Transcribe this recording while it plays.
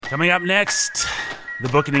Coming up next, the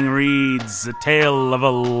booking reads a tale of a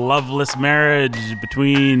loveless marriage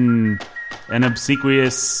between an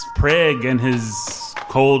obsequious prig and his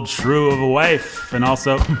cold shrew of a wife, and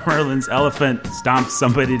also Merlin's elephant stomps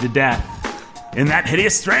somebody to death in that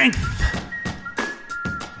hideous strength.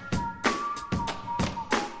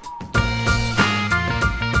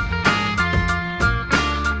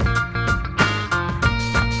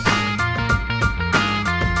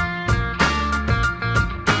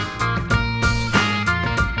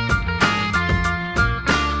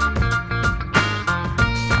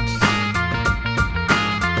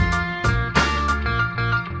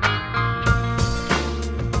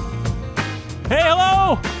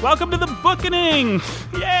 Welcome to the booking!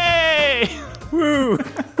 Yay! Woo!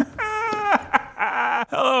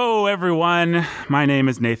 Hello, everyone. My name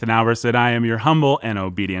is Nathan Alberson. I am your humble and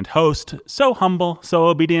obedient host. So humble, so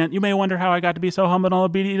obedient. You may wonder how I got to be so humble and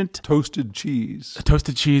obedient. Toasted cheese.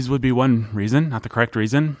 Toasted cheese would be one reason, not the correct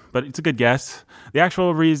reason, but it's a good guess. The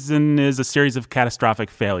actual reason is a series of catastrophic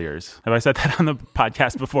failures. Have I said that on the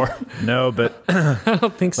podcast before? No, but I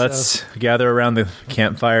don't think so. Let's gather around the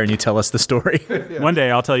campfire and you tell us the story. Yeah. One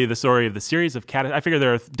day I'll tell you the story of the series of I figure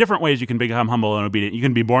there are different ways you can become humble and obedient. You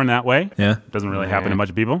can be born that way. Yeah. It doesn't really happen to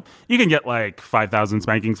much people. You can get like 5,000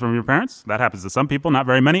 spankings from your parents. That happens to some people, not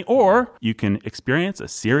very many. Or you can experience a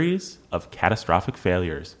series of catastrophic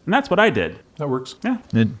failures. And that's what I did. That works. Yeah.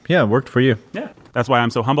 It worked for you. Yeah. That's why I'm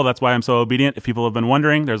so humble. That's why I'm so obedient. If people have been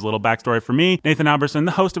wondering, there's a little backstory for me. Nathan Alberson,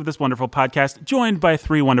 the host of this wonderful podcast, joined by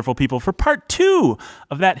three wonderful people for part 2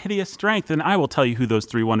 of that hideous strength. And I will tell you who those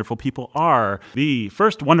three wonderful people are. The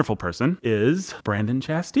first wonderful person is Brandon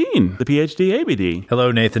Chasteen, the PhD ABD.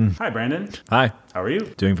 Hello, Nathan. Hi, Brandon. Hi. How are you?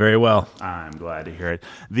 Doing very well. I'm glad to hear it.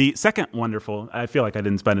 The second wonderful, I feel like I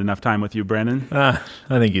didn't spend enough time with you, Brandon. I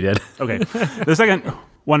think you did. Okay. The second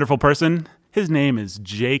wonderful person, his name is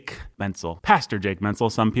Jake Menzel. Pastor Jake Menzel,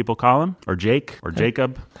 some people call him, or Jake, or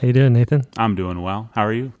Jacob. How you doing, Nathan? I'm doing well. How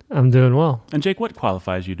are you? I'm doing well. And Jake, what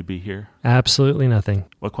qualifies you to be here? Absolutely nothing.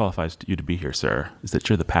 What qualifies you to be here, sir, is that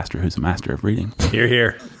you're the pastor who's a master of reading. You're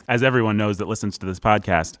here. As everyone knows that listens to this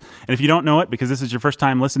podcast. And if you don't know it because this is your first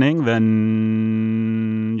time listening,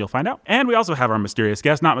 then you'll find out. And we also have our mysterious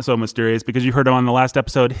guest, not so mysterious because you heard him on the last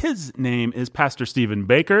episode. His name is Pastor Stephen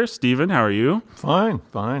Baker. Stephen, how are you? Fine.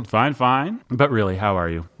 Fine. But really, how are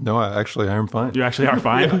you? No, I am fine. You actually are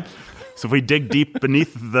fine? Yeah. So if we dig deep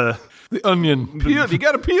beneath the onion, you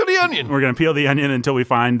got to peel the onion. We're going to peel the onion until we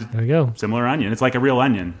find there we go. Similar onion. It's like a real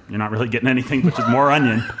onion. You're not really getting anything, which is more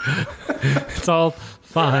onion. It's all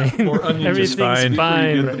fine. More onion. Everything's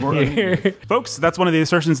fine right here. Folks, that's one of the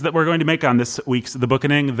assertions that we're going to make on this week's The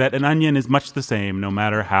Bookening, that an onion is much the same no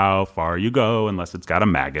matter how far you go, unless it's got a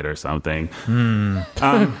maggot or something.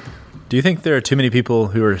 Do you think there are too many people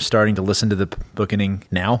who are starting to listen to the booking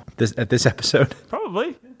now at this episode?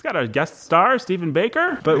 Probably. It's got a guest star, Stephen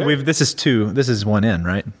Baker. But this is one in,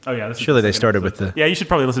 right? Oh, yeah. Surely they started episode. with the... Yeah, you should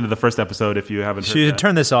probably listen to the first episode if you haven't heard You should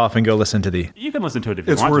turn this off and go listen to the... You can listen to it if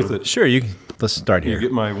you It's want to. worth it. Sure, let's start here. You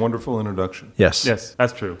get my wonderful introduction. Yes. Yes,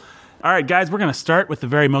 that's true. All right, guys, we're going to start with the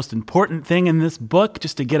very most important thing in this book,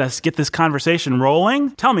 just to get this conversation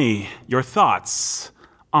rolling. Tell me your thoughts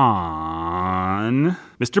on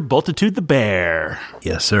Mr. Bultitude the Bear.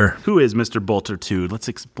 Yes, sir. Who is Mr. Bultitude? Let's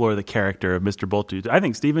explore the character of Mr. Bultitude. I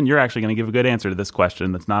think, Stephen, you're actually going to give a good answer to this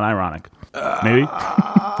question that's not ironic. Maybe?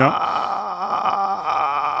 No?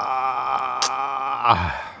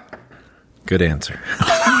 Good answer.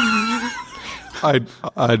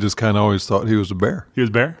 I just kind of always thought he was a bear. He was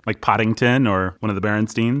a bear? Like Poddington or one of the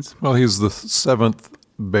Berensteins? Well, he's the 7th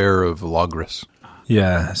bear of Logris.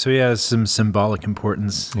 Yeah, so he has some symbolic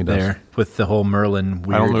importance there with the whole Merlin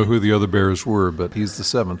weird. I don't know who the other bears were, but he's the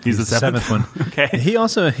 7th. He's the seventh one. Okay. He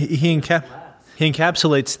also he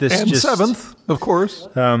encapsulates this. And 7th, of course.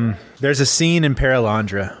 There's a scene in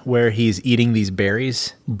Paralandra where he's eating these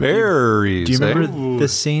berries. Berries. Do you remember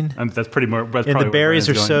this scene? That's pretty more. That's and probably the berries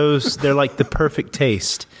are going. they're like the perfect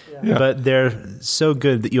taste. Yeah. But they're so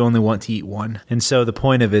good that you only want to eat one. And so the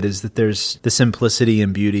point of it is that there's the simplicity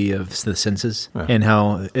and beauty of the senses and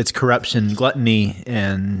how it's corruption, gluttony,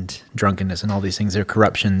 and drunkenness and all these things. They're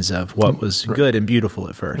corruptions of what was good and beautiful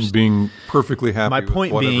at first. And being perfectly happy My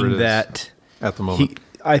point with being it is that at the moment.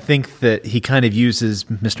 I think that he kind of uses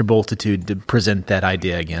Mr. Bultitude to present that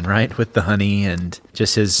idea again, right? With the honey and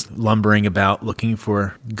just his lumbering about looking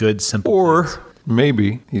for good, simple things.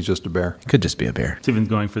 Maybe he's just a bear. Could just be a bear. Stephen's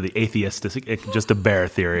going for the atheistic, just a bear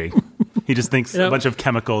theory. He just thinks a bunch of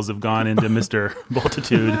chemicals have gone into Mr.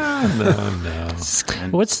 Bultitude. No.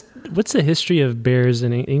 What's What's the history of bears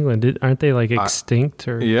in England? Aren't they like extinct?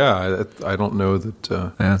 Or Yeah, I don't know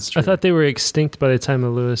that. That's true. I thought they were extinct by the time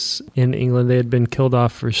of Lewis in England. They had been killed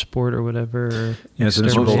off for sport or whatever. Or Yeah, so Mr.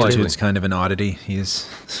 exterminated. Bultitude's kind of an oddity. He's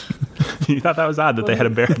You thought that was odd that they had a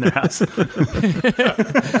bear in their house.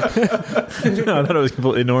 no, I thought it was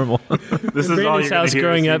completely normal. This is all Brandon's you're house hear,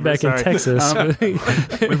 growing up Steve. back in Sorry.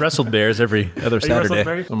 Texas. We wrestled bears every other Have you wrestled Saturday.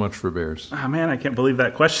 bears? So much for bears. Oh man, I can't believe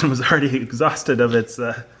that question was already exhausted of its.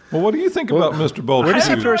 Well, what do you think about Mr. Bultitude? Where does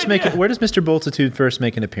he I have first no make idea. it? Where does Mr. Bultitude first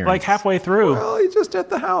make an appearance? Like halfway through. Well, he's just at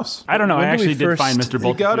the house. I don't know. When I do we actually did first- find Mr. You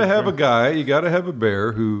Bolt. got to have a guy. You got to have a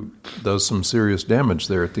bear who does some serious damage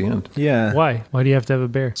there at the end. Yeah. Why? Why do you have to have a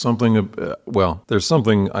bear? Something. Well, there's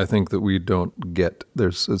something I think that we don't get.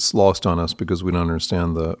 It's lost on us because we don't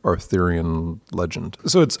understand the Arthurian legend.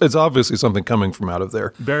 So it's obviously something coming from out of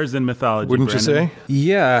there. Bears in mythology. Wouldn't Brandon. you say?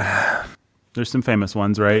 Yeah. There's some famous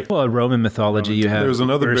ones, right? Well, in Roman mythology, you have There's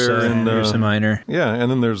another Ursa bear in, and Ursa Minor. Yeah,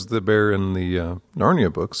 and then there's the bear in the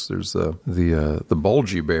Narnia books. There's the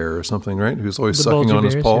bulgy bear or something, right? Who's always The sucking bulgy on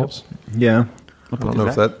his bears, paws. Yeah. I don't know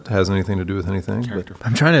if that has anything to do with anything. But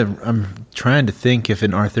I'm trying to think if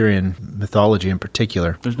in Arthurian mythology in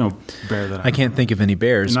particular. There's no bear that I can't think of any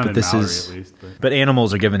bears, Not but in this Mallory, is at least, but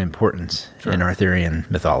animals are given importance in Arthurian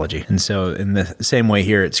mythology. And so in the same way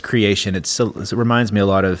here it's creation. It reminds me a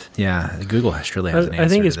lot of Google surely has an answer I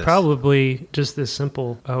think to it's this. probably just this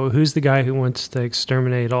simple. Oh, who's the guy who wants to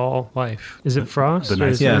exterminate all life? Is it Frost? the or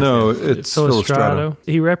nice is Yeah. it no, it's Philostrato.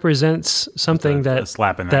 He represents something a that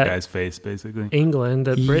slap in that guy's face, basically. England,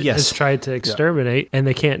 that Britain Yes. has tried to exterminate, and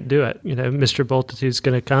they can't do it. You know, Mr. Bultitude's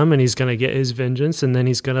going to come, and he's going to get his vengeance, and then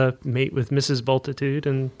he's going to mate with Mrs. Bultitude,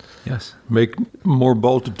 and Yes. Make more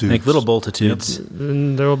multitudes. Make little multitudes.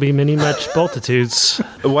 then there will be many much Bultitudes.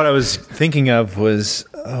 What I was thinking of was,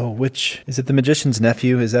 which is it? The Magician's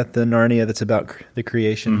Nephew? Is that the Narnia that's about the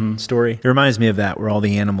creation story? It reminds me of that, where all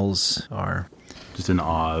the animals are. Just in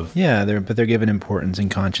awe of. Yeah, they're given importance and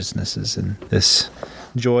consciousnesses and this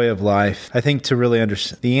joy of life. I think to really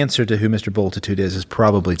understand the answer to who Mr. Bultitude is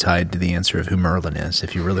probably tied to the answer of who Merlin is.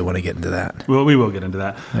 If you really want to get into that. Well, we will get into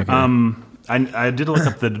that. Okay. I did look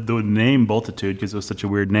up the name Bultitude because it was such a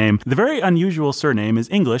weird name. The very unusual surname is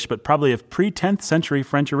English, but probably of pre-10th century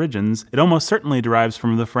French origins. It almost certainly derives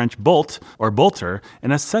from the French bolt or bolter,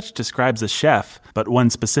 and as such describes a chef, but one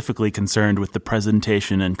specifically concerned with the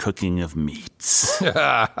presentation and cooking of meats.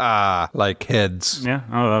 like heads. Yeah,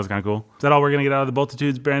 oh, that was kind of cool. Is that all we're going to get out of the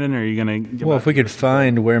Bultitudes, Brandon, or are you going to... Well, if we could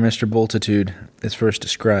find where Mr. Bultitude is first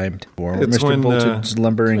described, or where It's Mr. when, Bultitude's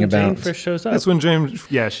lumbering When Jane about. first shows up. That's when James.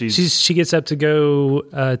 Yeah, She gets up to go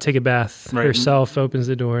take a bath Right. herself, opens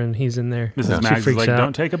the door, and he's in there. Mrs. She Maggs is freaks like, out.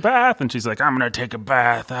 don't take a bath. And she's like, I'm going to take a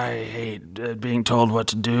bath. I hate being told what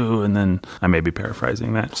to do. And then I may be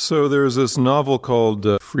paraphrasing that. So there's this novel called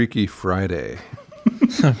Freaky Friday.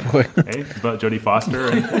 Boy. Hey, it's about Jodie Foster.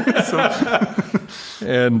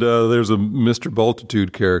 And there's a Mr.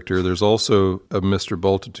 Bultitude character. There's also a Mr.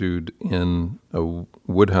 Bultitude in a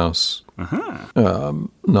Woodhouse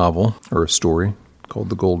novel or a story called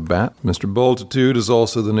The Gold Bat. Mr. Bultitude is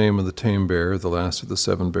also the name of the tame bear, the last of the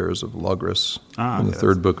 7 bears of Logres, in the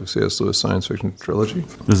third book of C.S. Lewis science fiction trilogy.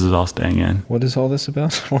 This is all staying in. What is all this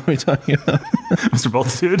about? What are we talking about? Mr.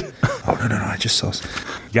 Bultitude? Oh, no, I just saw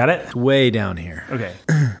Got it? way down here. Okay.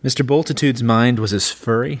 Mr. Bultitude's mind was as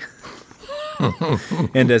furry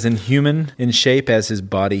and as inhuman in shape as his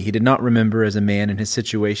body. He did not remember as a man in his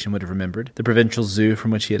situation would have remembered the provincial zoo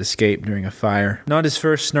from which he had escaped during a fire. Not his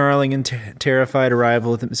first snarling and terrified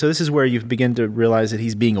arrival. So this is where you begin to realize that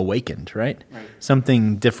he's being awakened, right?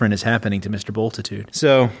 Something different is happening to Mr. Bultitude.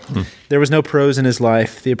 So there was no prose in his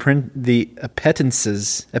life. The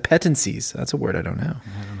appetencies, that's a word I don't know.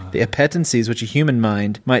 The appetencies which a human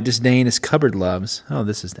mind might disdain as cupboard loves. Oh,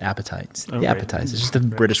 this is the appetites. The appetites. It's just a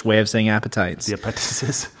British way of saying appetites. The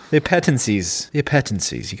appendices. The appetencies. The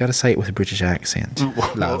appetencies. You got to say it with a British accent.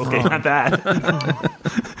 Love. Okay, not that.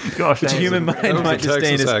 Gosh, Which a human mind was might a Texas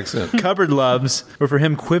disdain as accent. cupboard loves were for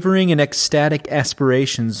him quivering and ecstatic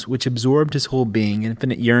aspirations which absorbed his whole being,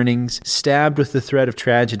 infinite yearnings, stabbed with the thread of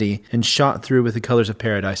tragedy and shot through with the colors of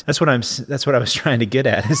paradise. That's what I was trying to get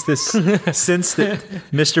at. Is this sense that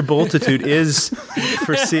Mr. Bultitude is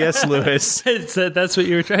for C.S. Lewis? That's what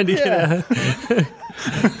you were trying to get at.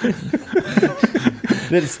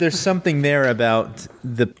 There's something there about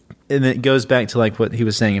and it goes back to like what he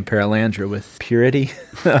was saying in Paralandra with purity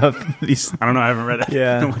of these. I don't know. I haven't read it.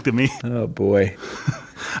 Yeah. Don't look at me. Oh boy.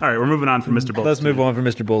 All right, we're moving on from Mr. Boltitude. Let's move on from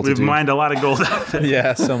Mr. Boltitude. We've mined a lot of gold out of it.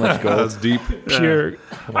 Yeah, so much gold. That's deep. Pure,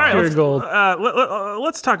 All right, pure gold.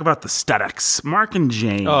 let's talk about the Studecks, Mark and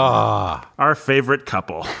Jane, Ah, our favorite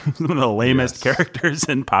couple, one of the lamest characters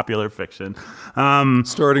in popular fiction.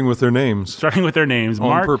 starting with their names. Starting with their names, On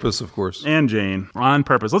Mark purpose, of course. and Jane, on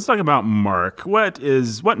purpose. Let's talk about Mark. What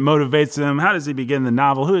motivates him? How does he begin the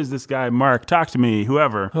novel? Who is this guy, Mark? Talk to me,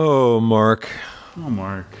 whoever. Oh, Mark. Oh,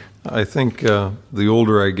 Mark. I think the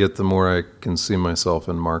older I get, the more I can see myself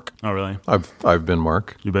in Mark. Oh, really? I've been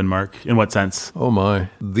Mark. You've been Mark? In what sense? Oh my.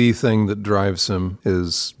 The thing that drives him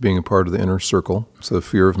is being a part of the inner circle. So the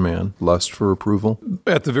fear of man, lust for approval.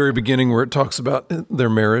 At the very beginning where it talks about their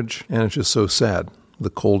marriage, and it's just so sad.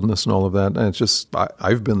 The coldness and all of that. And it's just,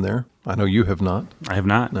 I've been there. I know you have not. I have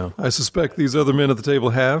not. No. I suspect these other men at the table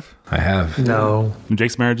have. I have. No.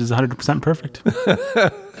 Jake's marriage is 100% perfect.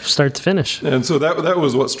 Start to finish. And so that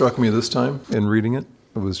was what struck me this time in reading it.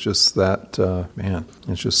 It was just that, man,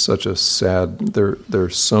 it's just such a sad,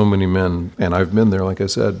 there's so many men, and I've been there, like I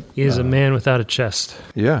said. He is a man without a chest.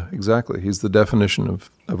 Yeah, exactly. He's the definition of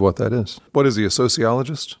what that is. What is he, a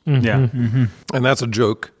sociologist? Yeah. And that's a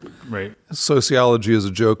joke. Right. Sociology is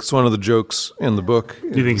a joke. It's one of the jokes in the book.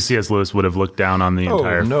 Do you think C.S. Lewis would have looked down on the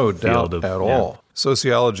entire no field doubt of at all.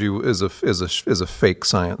 Sociology is a fake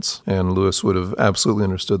science, and Lewis would have absolutely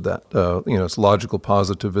understood that. It's logical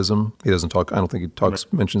positivism. He doesn't talk. I don't think he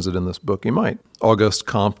mentions it in this book. He might. Auguste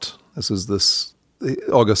Comte.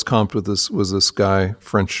 Auguste Comte was this guy,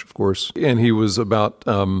 French, of course, and he was about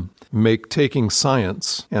taking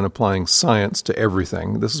science and applying science to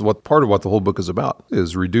everything. This is part of what the whole book is about,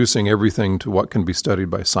 is reducing everything to what can be studied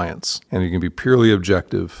by science. And you can be purely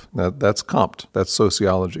objective. That's Comte. That's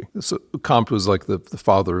sociology. So Comte was like the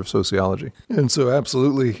father of sociology. And so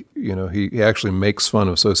absolutely, he actually makes fun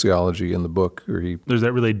of sociology in the book. There's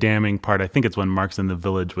that really damning part. I think it's when Mark's in the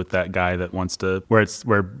village with that guy that wants to,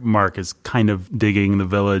 where Mark is kind of digging the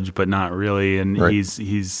village, but not really. And right.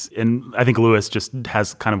 And I think Lewis just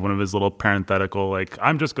has kind of one of his little parenthetical, like,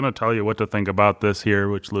 I'm just going to tell you what to think about this here,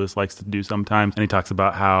 which Lewis likes to do sometimes. And he talks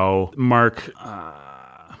about how Mark,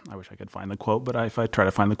 I wish I could find the quote, but if I try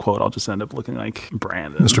to find the quote, I'll just end up looking like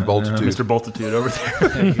Brandon. Mr. Boltitude. Mr. Boltitude over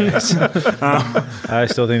there. I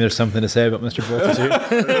still think there's something to say about Mr.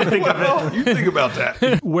 Boltitude. Well, you think about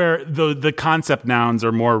that. Where the concept nouns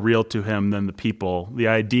are more real to him than the people. The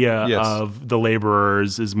idea of the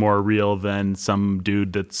laborers is more real than some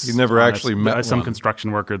dude that's... He never actually met some one.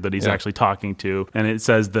 construction worker that he's actually talking to. And it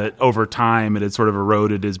says that over time it had sort of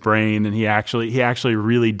eroded his brain, and he actually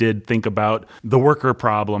really did think about the worker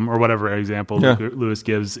problem, or whatever example Lewis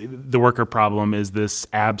gives. The worker problem is this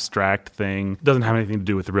abstract thing. It doesn't have anything to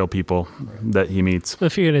do with the real people that he meets.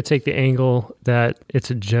 If you're going to take the angle that it's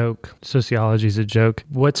a joke, sociology is a joke,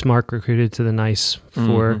 what's Mark recruited to the nice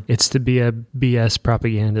for? It's to be a BS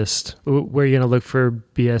propagandist. Where are you going to look for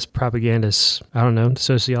BS propagandists? I don't know, the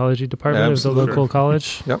sociology department of the local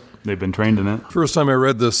college? Yep. They've been trained in it. First time I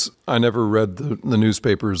read this, I never read the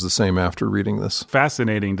newspapers the same after reading this.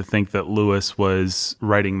 Fascinating to think that Lewis was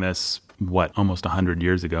writing this, almost 100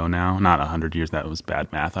 years ago now? Not 100 years. That was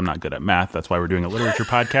bad math. I'm not good at math. That's why we're doing a literature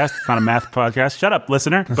podcast. It's not a math podcast. Shut up,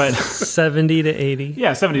 listener. But 70 to 80.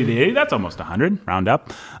 Yeah, 70 to 80. That's almost 100, round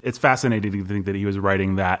up. It's fascinating to think that he was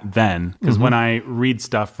writing that then. Because when I read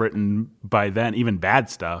stuff written by then, even bad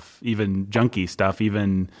stuff, even junky stuff,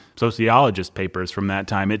 even sociologist papers from that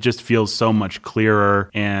time, it just feels so much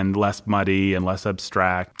clearer and less muddy and less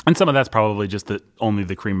abstract. And some of that's probably just that only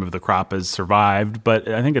the cream of the crop has survived. But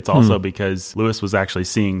I think it's also because Lewis was actually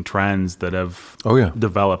seeing trends that have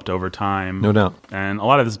developed over time. No doubt. And a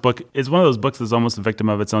lot of this book is one of those books that's almost a victim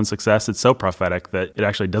of its own success. It's so prophetic that it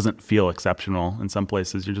actually doesn't feel exceptional. In some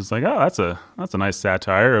places, you're just like, oh, that's a nice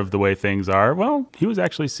satire of the way things are. Well, he was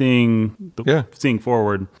actually seeing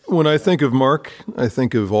forward. When I think of Mark, I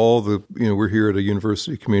think of all we're here at a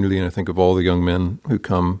university community, and I think of all the young men who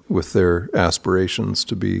come with their aspirations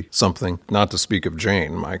to be something, not to speak of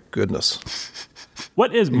Jane, my goodness.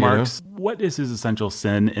 What is Mark's? What is his essential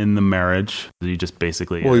sin in the marriage? He just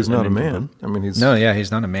basically. Well, he's not a man. I mean, he's not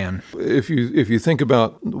a man. If you think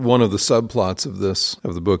about one of the subplots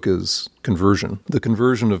of the book is conversion. The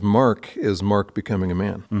conversion of Mark is Mark becoming a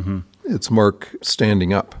man. Mm-hmm. It's Mark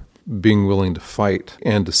standing up, being willing to fight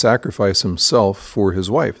and to sacrifice himself for his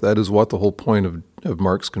wife. That is what the whole point of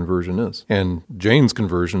Mark's conversion is. And Jane's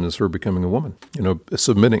conversion is her becoming a woman,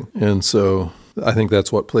 submitting. And so I think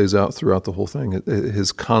that's what plays out throughout the whole thing.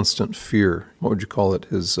 His constant fear, what would you call it?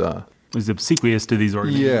 His He's obsequious to these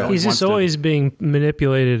organizations. Yeah. He's just always being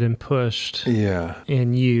manipulated and pushed Yeah.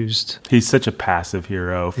 and used. He's such a passive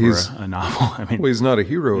hero for a novel. I mean, Well, he's not a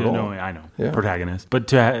hero at all. no, I know. Yeah. Protagonist. But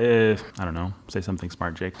to, I don't know, say something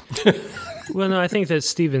smart, Jake. Well, no, I think that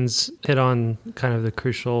Stevens hit on kind of the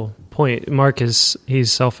crucial point. Mark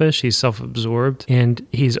he's selfish, he's self-absorbed, and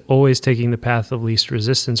he's always taking the path of least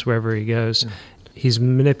resistance wherever he goes. Yeah. He's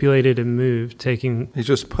manipulated and moved, He's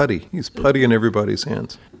just putty. He's putty in everybody's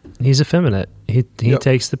hands. He's effeminate. He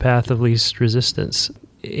takes the path of least resistance.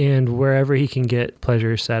 And wherever he can get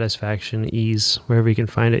pleasure, satisfaction, ease, wherever he can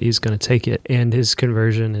find it, he's going to take it. And his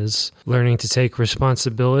conversion is learning to take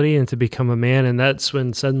responsibility and to become a man. And that's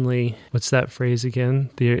when suddenly, what's that phrase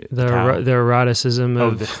again? The eroticism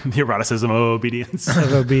of... the eroticism of obedience.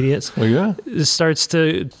 Of obedience. Well, yeah. It starts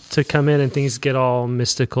to come in and things get all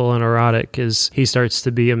mystical and erotic as he starts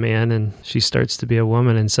to be a man and she starts to be a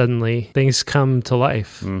woman. And suddenly things come to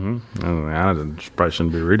life. Mm-hmm. I probably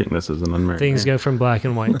shouldn't be reading this as an unmarried Things man. go from black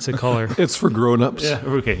and white to color. It's for grown-ups. Yeah.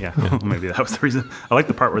 Okay. Yeah. Well, maybe that was the reason. I like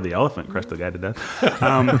the part where the elephant crushed the guy to death.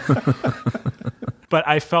 But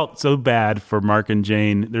I felt so bad for Mark and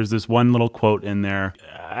Jane. There's this one little quote in there.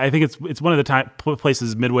 I think it's one of the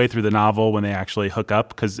places midway through the novel when they actually hook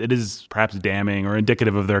up, because it is perhaps damning or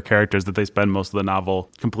indicative of their characters that they spend most of the novel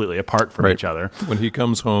completely apart from each other. When he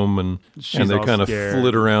comes home and they kind of scared.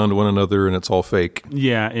 flit around one another and it's all fake.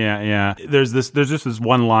 Yeah. There's just this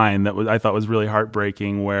one line that I thought was really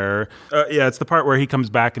heartbreaking where, it's the part where he comes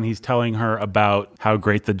back and he's telling her about how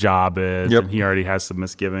great the job is. Yep. And he already has some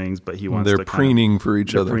misgivings, but he wants They're to preening for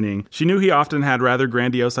each other. Preening. She knew he often had rather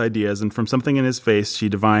grandiose ideas, and from something in his face, she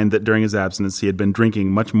divined that during his absence he had been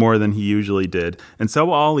drinking much more than he usually did. And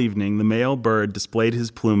so all evening the male bird displayed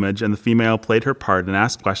his plumage, and the female played her part and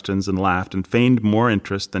asked questions and laughed and feigned more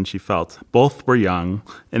interest than she felt. Both were young,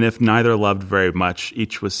 and if neither loved very much,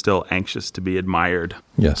 each was still anxious to be admired.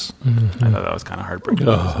 Yes. Mm-hmm. I thought that was kind of heartbreaking.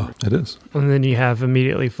 Oh, it is. And then you have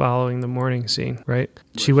immediately following the morning scene, right?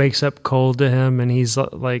 She wakes up cold to him, and he's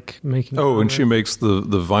like making... Oh, and she makes the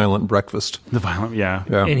violent breakfast. The violent, yeah.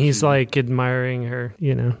 And he's like admiring her,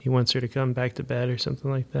 he wants her to come back to bed or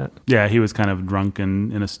something like that. Yeah, he was kind of drunk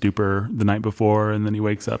and in a stupor the night before, and then he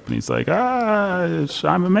wakes up and he's like,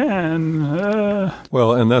 I'm a man.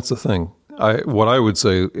 Well, and that's the thing. What I would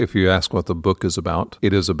say, if you ask what the book is about,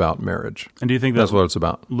 it is about marriage. And do you think that's what it's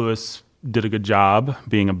about? Lewis did a good job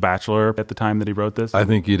being a bachelor at the time that he wrote this? I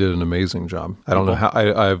think he did an amazing job. I don't know how.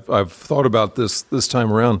 I've thought about this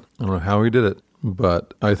time around. I don't know how he did it,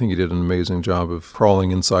 but I think he did an amazing job of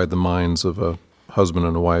crawling inside the minds of a husband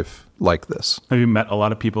and a wife like this. Have you met a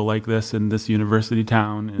lot of people like this in this university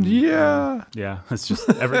town? Yeah. It's just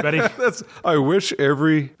everybody. I wish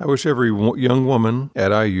every young woman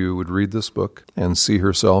at IU would read this book and see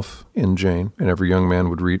herself in Jane, and every young man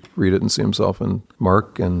would read it and see himself in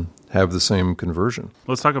Mark and have the same conversion.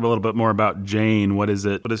 Let's talk a little bit more about Jane. What is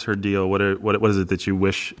it? What is her deal? What is it that you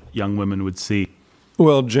wish young women would see?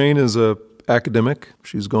 Well, Jane is a academic.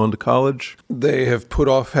 She's gone to college. They have put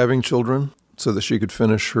off having children so that she could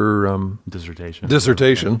finish her dissertation,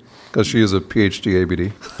 because she is a PhD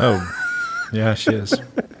ABD. Oh, yeah, she is.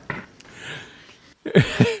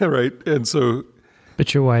 Right, and so...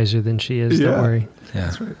 But you're wiser than she is, don't worry. Yeah,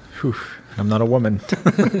 that's right. Whew. I'm not a woman.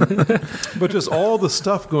 But just all the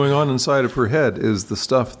stuff going on inside of her head is the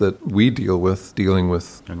stuff that we dealing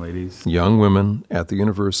with young ladies, young women at the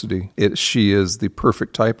university. She is the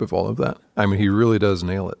perfect type of all of that. I mean, he really does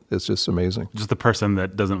nail it. It's just amazing. Just the person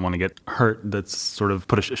that doesn't want to get hurt, that's sort of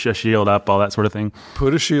put a shield up, all that sort of thing.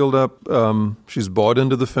 Put a shield up. She's bought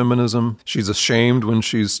into the feminism. She's ashamed when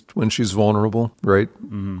she's vulnerable, right?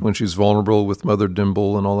 Mm-hmm. When she's vulnerable with Mother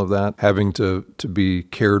Dimble and all of that, having to be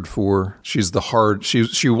cared for. She's the hard.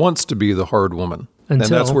 She wants to be the hard woman. And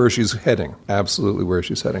that's where she's heading. Absolutely where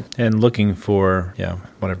she's heading. And looking for,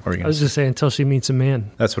 whatever. I was just saying, until she meets a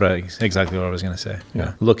man. That's exactly what I was going to say.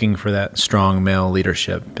 Yeah. Looking for that strong male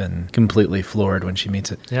leadership and completely floored when she meets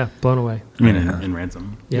it. Yeah, blown away. I mean, in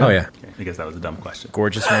Ransom. Yeah. Oh, yeah. Okay. I guess that was a dumb question.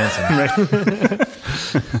 Gorgeous Ransom.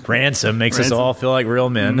 Ransom makes us all feel like real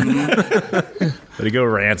men. Way to go,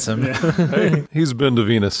 Ransom. Yeah. Hey, he's been to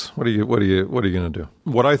Venus. What are you going to do?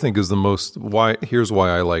 What I think is here's why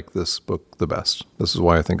I like this book the best. This is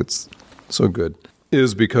why I think it's so good,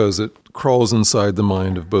 is because it crawls inside the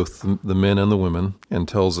mind of both the men and the women and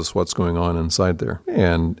tells us what's going on inside there.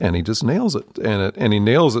 And he just nails it. And he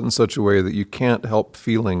nails it in such a way that you can't help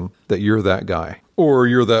feeling that you're that guy or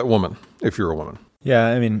you're that woman if you're a woman. Yeah,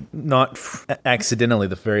 I mean, not accidentally,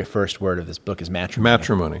 the very first word of this book is matrimony.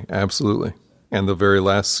 Matrimony, absolutely. And the very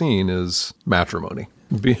last scene is matrimony.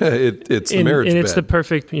 It's the marriage and it's bed. the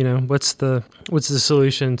perfect. What's the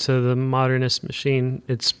solution to the modernist machine?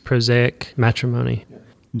 It's prosaic matrimony.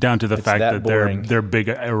 Down to the fact that boring. their big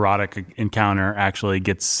erotic encounter actually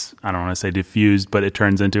gets, I don't want to say diffused, but it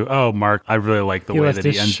turns into, oh, Mark, I really like the way that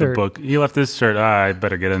he ends the book. He left this shirt. I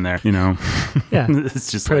better get in there. Yeah.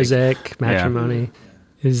 It's just prosaic matrimony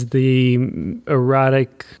is the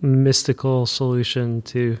erotic, mystical solution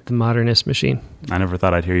to the modernist machine. I never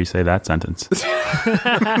thought I'd hear you say that sentence.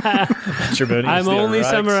 I'm only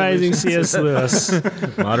summarizing C.S. Lewis.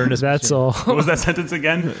 Modernist. That's all. What was that sentence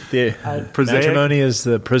again? Matrimony is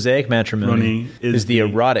the prosaic matrimony is the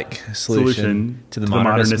erotic solution to the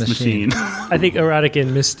modernist machine. I think erotic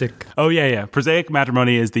and mystic. Oh, yeah. Prosaic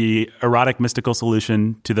matrimony is the erotic, mystical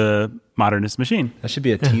solution to the modernist machine. That should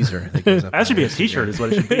be a teaser. That goes up That should be a T-shirt is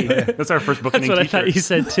what it should be. That's our first book. That's what T-shirt. I thought you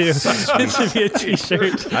said, too. It should be a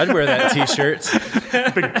T-shirt. I'd wear that T-shirt.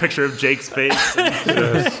 Big picture of Jake's face.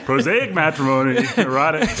 Prosaic matrimony,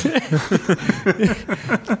 erotic.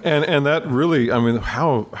 And that really, I mean,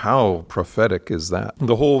 how prophetic is that?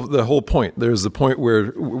 The whole point. There's the point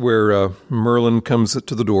where Merlin comes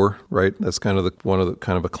to the door, right? That's kind of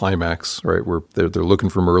a climax, right? Where they're looking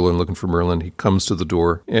for Merlin. He comes to the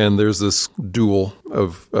door, and there's this duel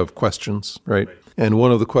of questions, right? And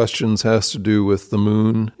one of the questions has to do with the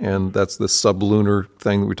moon, and that's the sublunar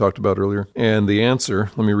thing that we talked about earlier. And the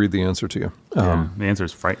answer, let me read the answer to you. The answer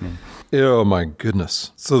is frightening. Oh, my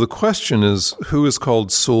goodness. So the question is, who is called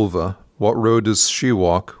Sulva? What road does she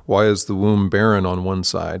walk? Why is the womb barren on one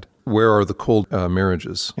side? Where are the cold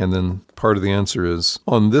marriages? And then part of the answer is,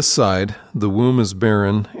 on this side, the womb is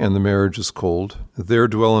barren and the marriage is cold. There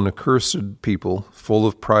dwell an accursed people, full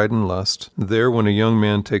of pride and lust. There, when a young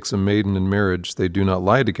man takes a maiden in marriage, they do not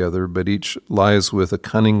lie together, but each lies with a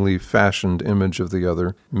cunningly fashioned image of the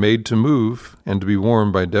other, made to move and to be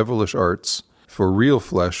warmed by devilish arts. For real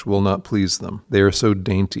flesh will not please them. They are so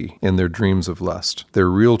dainty in their dreams of lust. Their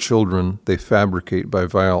real children they fabricate by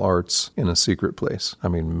vile arts in a secret place. I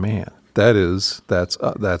mean, man, that's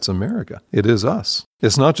America. It is us.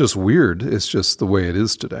 It's not just weird. It's just the way it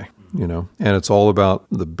is today, And it's all about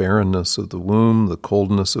the barrenness of the womb, the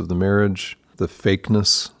coldness of the marriage, the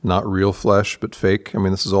fakeness, not real flesh, but fake. I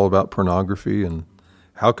mean, this is all about pornography. And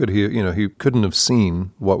how could he couldn't have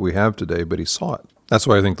seen what we have today, but he saw it. That's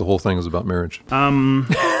why I think the whole thing is about marriage.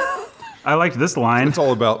 I liked this line. It's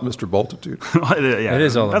all about Mr. Bultitude. Yeah, it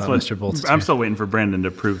is all about Mr. Bultitude. I'm still waiting for Brandon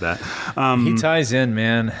to prove that. He ties in,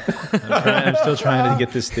 man. I'm still trying to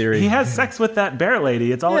get this theory. He has sex with that bear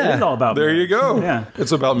lady. It's all it is all about. There you go. Yeah,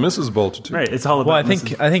 it's about Mrs. Bultitude. Right. It's all about. Well,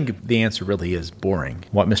 I think the answer really is boring.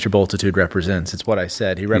 What Mr. Bultitude represents. It's what I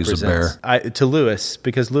said. He represents to Lewis,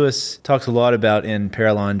 because Lewis talks a lot about in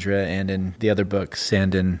Paralandra and in the other books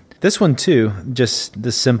and in this one too, just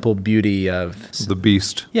the simple beauty of the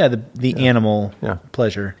beast. Yeah, the animal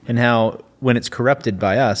pleasure, and how when it's corrupted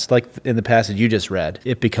by us, like in the passage you just read,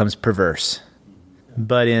 it becomes perverse.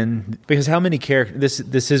 But because how many characters?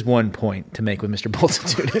 This is one point to make with Mr.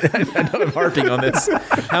 Bultitude. I know I'm harping on this.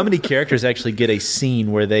 How many characters actually get a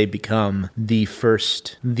scene where they become the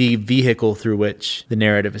vehicle through which the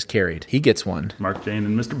narrative is carried? He gets one. Mark Jane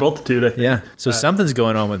and Mr. Bultitude. I think. Yeah. So something's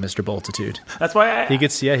going on with Mr. Bultitude. That's why he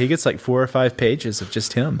gets like 4 or 5 pages of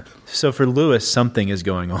just him. So for Lewis, something is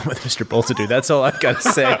going on with Mr. Bultitude. That's all I've got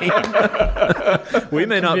to say. We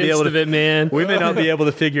may not be able to. We may not be able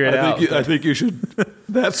to figure it out. I think you should.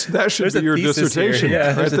 That should be your dissertation. Here.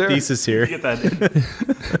 Yeah, there's right a thesis here. Get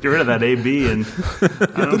rid of that AB and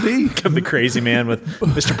get the B. Become the crazy man with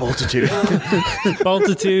Mr. Bultitude.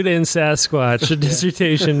 Bultitude and Sasquatch, a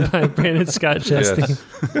dissertation by Brandon Scott Chesty. Yes.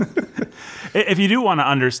 If you do want to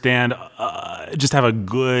understand, just have a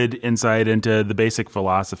good insight into the basic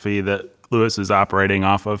philosophy that Lewis is operating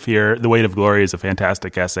off of here. The Weight of Glory is a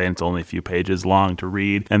fantastic essay, and it's only a few pages long to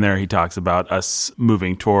read. And there he talks about us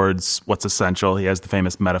moving towards what's essential. He has the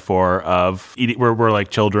famous metaphor of we're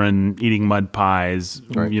like children eating mud pies,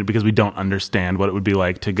 right. Because we don't understand what it would be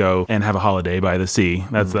like to go and have a holiday by the sea.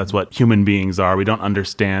 That's what human beings are. We don't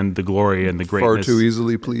understand the glory and the greatness. Far too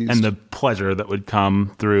easily pleased. And the pleasure that would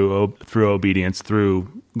come through obedience, through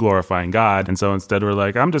glorifying God. And so instead we're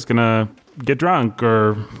like, I'm just going to get drunk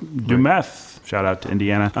or do meth. Shout out to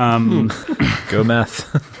Indiana. Go meth.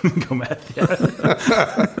 Go meth, yeah.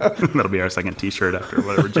 That'll be our second T-shirt after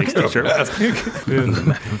whatever Jake's T-shirt was.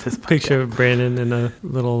 Picture of Brandon in a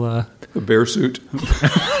little a bear suit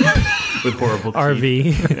with horrible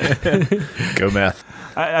RV. Go meth.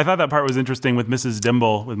 I thought that part was interesting with Mrs.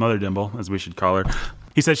 Dimble, with Mother Dimble, as we should call her.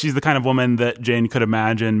 He said she's the kind of woman that Jane could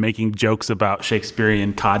imagine making jokes about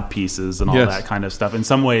Shakespearean cod pieces and all that kind of stuff. In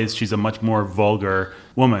some ways, she's a much more vulgar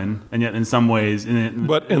woman, and yet in some ways...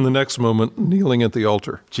 But in the next moment, kneeling at the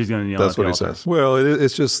altar. She's going to kneel That's at the what altar. he says. Well,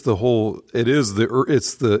 it's just the whole... It's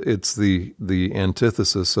the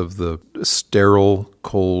antithesis of the sterile,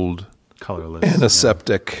 cold... Colorless.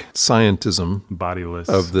 Antiseptic scientism bodiless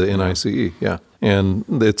of the NICE, and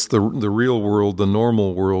it's the real world. The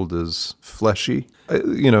normal world is fleshy.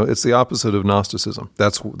 It's the opposite of Gnosticism.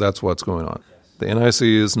 That's what's going on. The NICE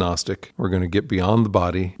is Gnostic. We're going to get beyond the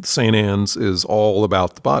body. St. Anne's is all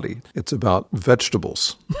about the body. It's about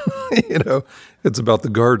vegetables. It's about the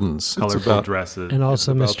gardens. Colorful dresses. And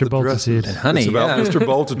also Mr. Bultitude. And honey, It's about Mr.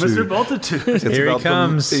 Bultitude. Mr. Bultitude. It's Here he about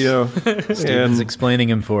comes. Stephen's Stephen's explaining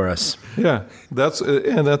him for us. Yeah, that's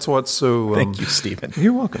what's so... Thank you, Stephen.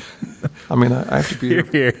 You're welcome. I mean, I have to be...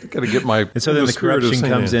 Here. Got to get my... And so then the spirit of corruption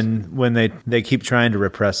St. comes Anne's. in when they keep trying to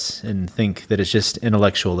repress and think that it's just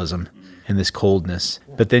intellectualism and this coldness.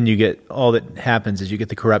 But then you get, all that happens is you get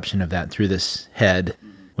the corruption of that through this head,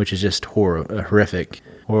 which is just horrific.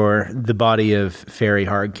 Or the body of Fairy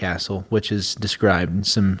Hardcastle, which is described in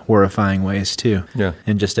some horrifying ways too. Yeah.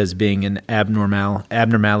 And just as being an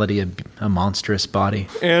abnormality of a monstrous body.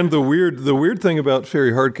 And the weird thing about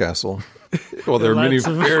Fairy Hardcastle... Well, there are many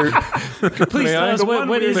fairy... Please tell us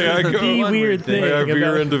what is May I the go? weird thing May I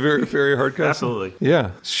veer about... into Fairy Hardcastle? Absolutely.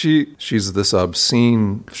 Yeah. She's this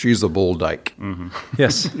obscene... She's a bull dyke.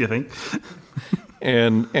 Yes. You think?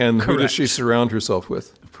 And who Correct. does she surround herself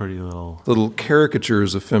with? Pretty little... Little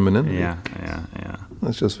caricatures of femininity. Yeah.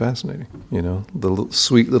 That's just fascinating. The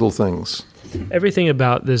sweet little things. Everything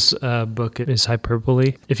about this book is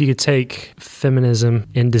hyperbole. If you could take feminism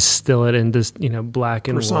and distill it into black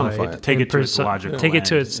and Personify white, it. Take and it to its logical take it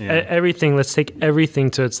to end. its Yeah. everything. Let's take everything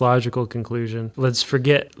to its logical conclusion. Let's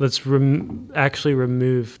forget. Let's actually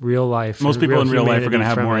remove real life. Most and people in real life are going to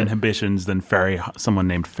have humanity more from it. inhibitions than someone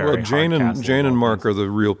named Fairy Well, Jane and Mark are the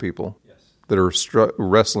real people that are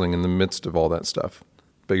wrestling in the midst of all that stuff.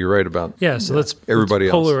 But you're right about let's everybody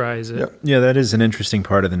else. polarize it. Yeah. Yeah, that is an interesting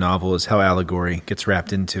part of the novel is how allegory gets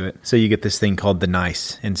wrapped into it. So you get this thing called the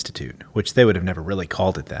Nice Institute, which they would have never really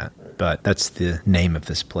called it that, but that's the name of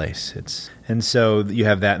this place. And so you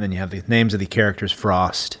have that, and then you have the names of the characters: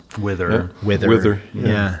 Frost, Wither. Wither.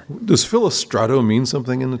 Yeah. Does Philostrato mean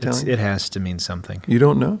something in Italian? It has to mean something. You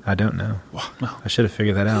don't know? I don't know. I should have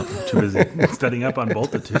figured that out. Too busy studying up on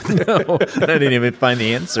Bultitude. No, I didn't even find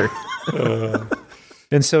the answer.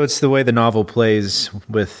 And so it's the way the novel plays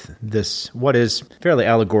with this, what is fairly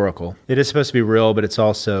allegorical. It is supposed to be real, but it's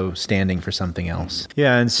also standing for something else.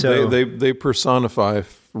 Yeah, and so... They personify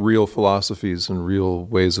real philosophies and real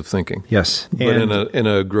ways of thinking. Yes. But in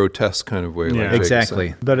a grotesque kind of way. Yeah. Like Jake Exactly.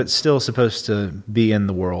 said. But it's still supposed to be in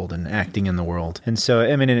the world and acting in the world. And so,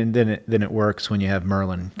 I mean, and then it works when you have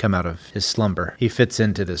Merlin come out of his slumber. He fits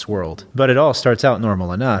into this world. But it all starts out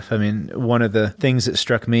normal enough. I mean, one of the things that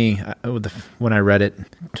struck me when I read it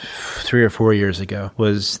 3 or 4 years ago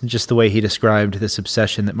was just the way he described this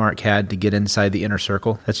obsession that Mark had to get inside the inner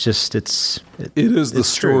circle. That's just, It is the it's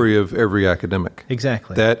story of every academic.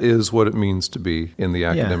 Exactly. That is what it means to be in the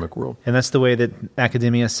academic world. And that's the way that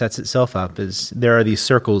academia sets itself up, is there are these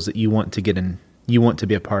circles that you want to get in. You want to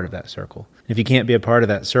be a part of that circle. If you can't be a part of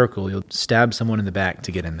that circle, you'll stab someone in the back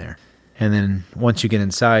to get in there. And then once you get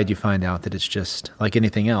inside, you find out that it's just like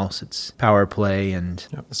anything else. It's power play and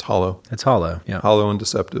Yeah, it's hollow. it's hollow. Yeah. Hollow and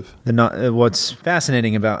deceptive. What's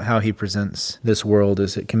fascinating about how he presents this world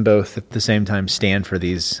is it can both at the same time stand for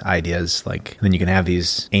these ideas. Like then you can have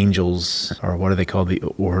these angels, or what are they called?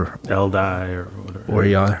 Eldai or whatever.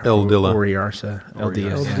 Eldilla. Oriarsa.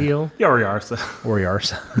 Oriarsa. Deal. Yariarsa.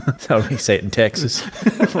 Oriarsa. That's how we say it in Texas.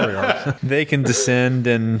 They can descend,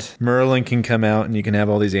 and Merlin can come out, and you can have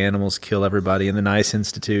all these animals kill everybody in the Nice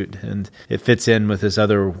Institute, and it fits in with this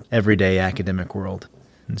other everyday academic world.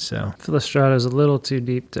 And so, Philostrato's a little too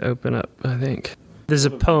deep to open up, I think. There's a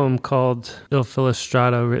poem called Il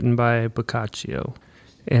Filostrato written by Boccaccio,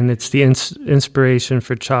 and it's the inspiration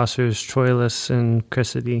for Chaucer's Troilus and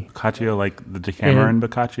Cressida. Boccaccio, like the Decameron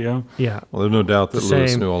Boccaccio? Yeah. Well, there's no doubt that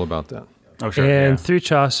Lewis Same. knew all about that. Oh, sure. And yeah. through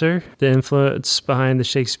Chaucer, the influence behind the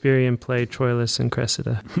Shakespearean play Troilus and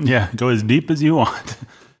Cressida. Yeah, go as deep as you want.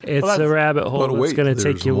 It's Well, a rabbit hole but that's wait, going to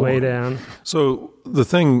take there's you way more. down. So the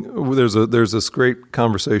thing, there's this great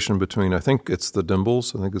conversation between, I think it's the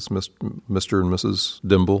Dimbles. I think it's Mr. and Mrs.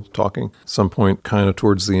 Dimble talking at some point kind of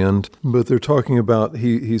towards the end. But they're talking about,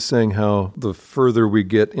 he's saying how the further we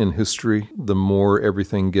get in history, the more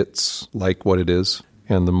everything gets like what it is.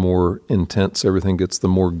 and the more intense everything gets, the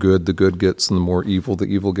more good the good gets, and the more evil the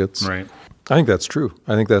evil gets. Right. I think that's true.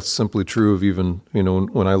 I think that's simply true of even,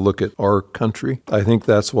 when I look at our country, I think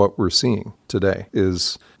that's what we're seeing today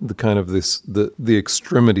is the kind of the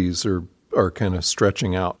extremities are kind of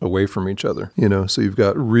stretching out away from each other. So you've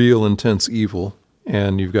got real intense evil,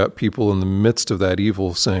 and you've got people in the midst of that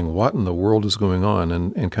evil saying, what in the world is going on?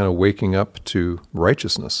 And kind of waking up to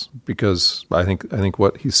righteousness, because I think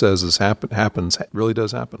what he says happens really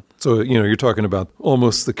does happen. So, you're talking about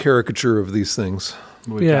almost the caricature of these things.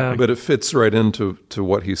 Yeah. But it fits right into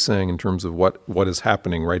what he's saying in terms of what is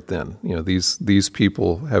happening right then. These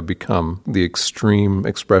people have become the extreme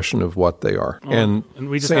expression of what they are. Well, and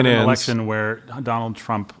we just St. had an Anne's, election where Donald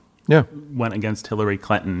Trump went against Hillary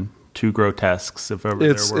Clinton. Two grotesques, if ever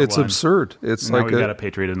there were it's one. absurd. It's now like we've got a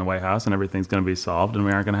patriot in the White House, and everything's going to be solved, and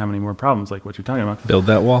we aren't going to have any more problems like what you're talking about. Build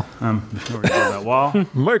that wall. We're going to build that wall.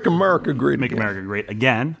 Make America great Make again. America great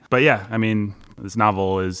again. But yeah, I mean, this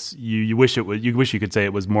novel is you wish you could say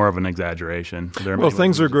it was more of an exaggeration. Well,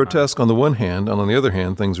 things are grotesque on the one hand, and on the other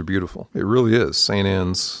hand, things are beautiful. It really is. St.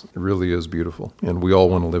 Anne's, it really is beautiful, and we all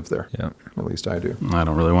want to live there. Yeah. At least I do. I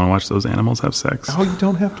don't really want to watch those animals have sex. Oh, you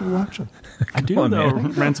don't have to watch them. I do, though.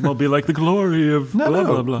 Ransom will be like the glory of blah,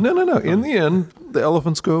 blah, blah. No. In the end, the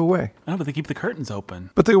elephants go away. No, but they keep the curtains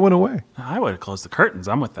open. But they went away. I would have closed the curtains.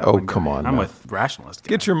 I'm with that Oh, one guy. come on I'm now. with rationalist.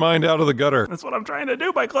 Get your mind out of the gutter. That's what I'm trying to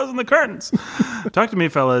do by closing the curtains. Talk to me,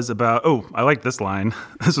 fellas, about... Oh, I like this line.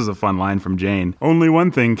 This was a fun line from Jane. Only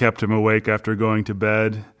one thing kept him awake after going to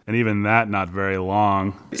bed, and even that not very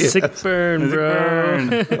long. Sick burn, Sick bro.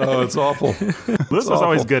 burn. Oh, it's awful. Lewis was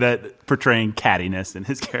always good at portraying cattiness in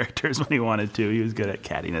his characters when he wanted to. He was good at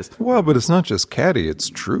cattiness. Well, but it's not just catty, it's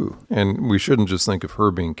true. And we shouldn't just think of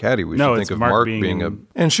her being catty. We No, should it's think of Mark Mark being being a...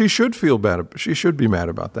 And she should feel bad. She should be mad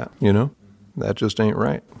about that, That just ain't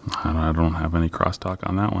right. I don't have any crosstalk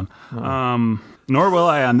on that one. Nor will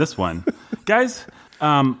I on this one. Guys,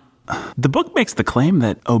 the book makes the claim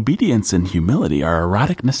that obedience and humility are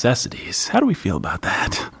erotic necessities. How do we feel about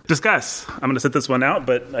that? Discuss. I'm going to sit this one out,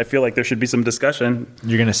 but I feel like there should be some discussion.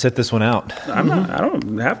 You're going to sit this one out. I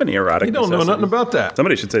don't have any erotic You don't know necessities. nothing about that.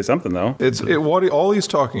 Somebody should say something, though. All he's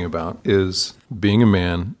talking about is being a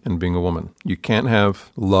man and being a woman. You can't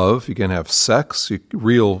have love. You can't have sex,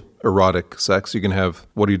 real erotic sex. You can have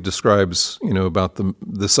what he describes, about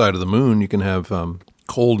the side of the moon. You can have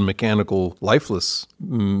cold, mechanical, lifeless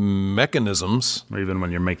mechanisms. Or even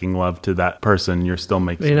when you're making love to that person, you're still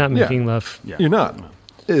making... You're not making love. Yeah. You're not.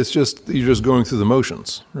 It's just, you're just going through the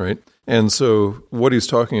motions, right? And so what he's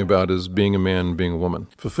talking about is being a man and being a woman,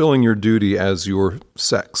 fulfilling your duty as your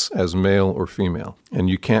sex, as male or female. And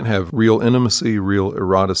you can't have real intimacy, real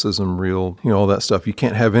eroticism, real, all that stuff. You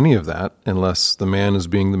can't have any of that unless the man is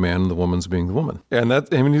being the man and the woman's being the woman.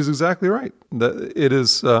 And he's exactly right. That it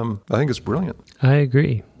is, I think it's brilliant. I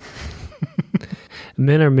agree.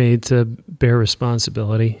 Men are made to bear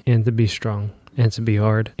responsibility and to be strong and to be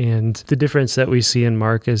hard. And the difference that we see in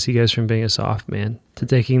Mark is he goes from being a soft man to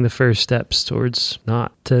taking the first steps towards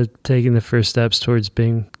taking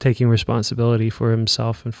taking responsibility for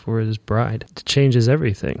himself and for his bride. It changes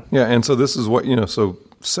everything. Yeah, and so this is what, so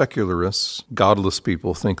secularists, godless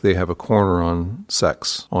people think they have a corner on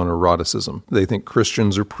sex, on eroticism. They think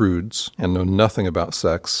Christians are prudes and know nothing about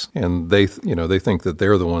sex, and they think that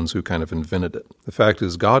they're the ones who kind of invented it. The fact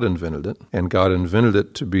is God invented it, and God invented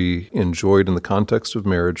it to be enjoyed in the context of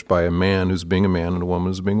marriage by a man who's being a man and a woman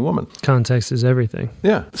who's being a woman. Context is everything.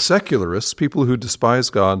 Yeah. Secularists, people who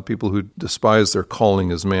despise God, people who despise their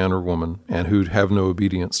calling as man or woman, and who have no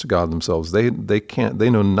obedience to God themselves, they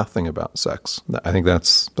know nothing about sex. I think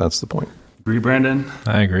that's the point. Agree, Brandon?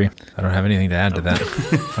 I agree. I don't have anything to add to that.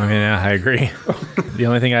 I agree. The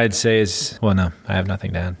only thing I'd say is, no, I have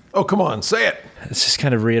nothing to add. Oh, come on, say it. It's just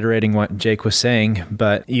kind of reiterating what Jake was saying,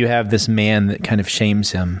 but you have this man that kind of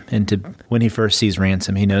shames him into, when he first sees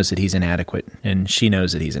Ransom, he knows that he's inadequate, and she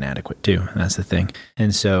knows that he's inadequate too, and that's the thing.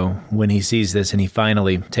 And so when he sees this and he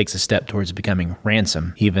finally takes a step towards becoming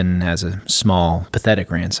Ransom, even as a small, pathetic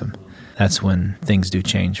Ransom, that's when things do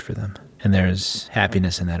change for them. And there's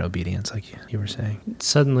happiness in that obedience, like you were saying.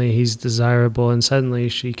 Suddenly he's desirable, and suddenly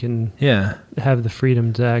she can have the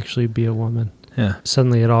freedom to actually be a woman. Yeah.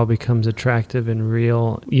 Suddenly it all becomes attractive and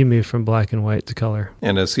real. You move from black and white to color.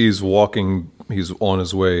 And as he's walking, he's on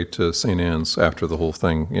his way to St. Anne's after the whole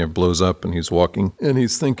thing blows up, and he's walking, and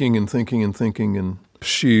he's thinking and thinking and thinking, and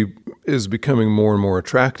she is becoming more and more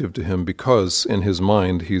attractive to him because in his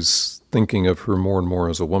mind he's thinking of her more and more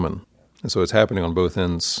as a woman. And so it's happening on both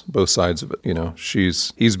ends, both sides of it.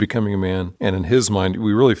 He's becoming a man, and in his mind,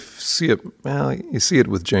 we really see it. Well, you see it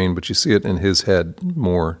with Jane, but you see it in his head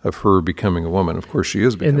more of her becoming a woman. Of course, she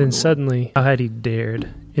is becoming. And then a woman. Suddenly, how had he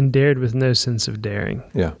dared, and dared with no sense of daring?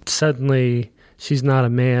 Yeah. Suddenly, she's not a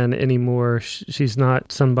man anymore. She's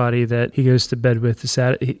not somebody that he goes to bed with.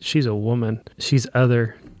 She's a woman. She's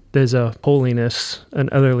other. There's a holiness, an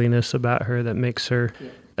otherliness about her that makes her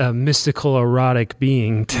a mystical, erotic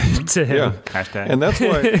being to him. Yeah. Hashtag. And that's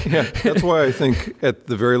why, that's why I think at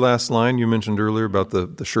the very last line you mentioned earlier about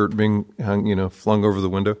the shirt being hung, flung over the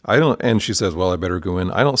window. And she says, "Well, I better go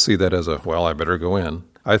in." I don't see that as well, I better go in.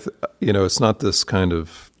 It's not this kind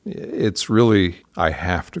of. It's really, I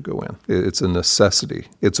have to go in. It's a necessity.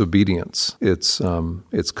 It's obedience. It's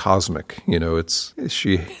cosmic.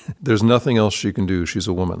 There's nothing else she can do. She's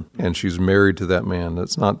a woman, and she's married to that man.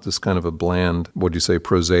 It's not this kind of a bland, what'd you say,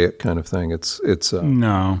 prosaic kind of thing.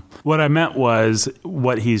 No. What I meant was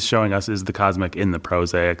what he's showing us is the cosmic in the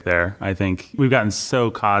prosaic there. I think we've gotten so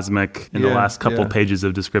cosmic in the last couple pages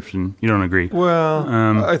of description. You don't agree? Well,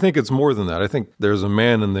 I think it's more than that. I think there's a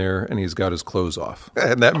man in there, and he's got his clothes off.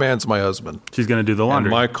 And that man's my husband. She's going to do the laundry.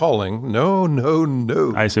 And my calling, no.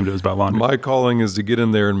 I assumed it was about laundry. My calling is to get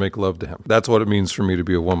in there and make love to him. That's what it means for me to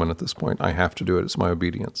be a woman at this point. I have to do it. It's my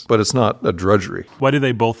obedience. But it's not a drudgery. Why do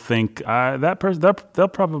they both think that person, they'll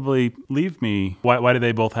probably leave me? Why do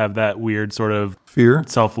they both have that weird sort of fear,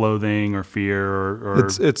 self-loathing or fear or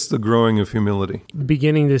It's the growing of humility.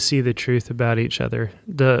 Beginning to see the truth about each other,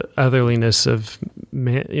 the otherliness of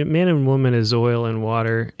man and woman is oil and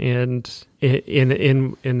water, and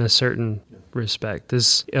in a certain respect.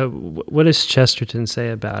 What does Chesterton say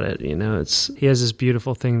about it? He has this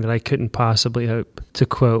beautiful thing that I couldn't possibly hope to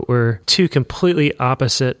quote, where two completely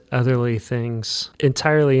opposite otherly things,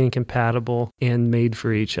 entirely incompatible and made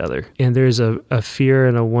for each other. And there's a fear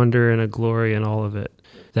and a wonder and a glory in all of it.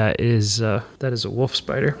 That is a wolf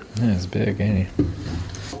spider. Yeah, it's big, ain't he?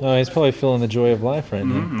 Oh, he's probably feeling the joy of life right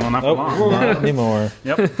now. Well, not for long. Not anymore.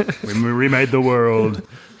 Yep. We remade the world.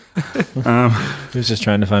 He was just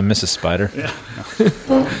trying to find Mrs. Spider. Yeah.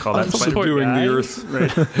 Call that spider. Subduing the earth. Right.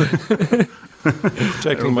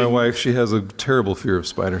 Protecting my wife. She has a terrible fear of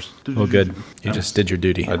spiders. Well, good. You just did your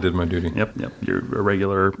duty. I did my duty. Yep. You're a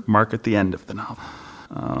regular mark at the end of the novel.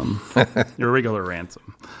 You're a regular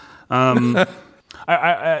ransom.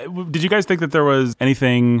 Did you guys think that there was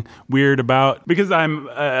anything weird about, because I'm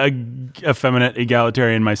a effeminate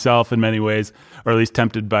egalitarian myself in many ways, or at least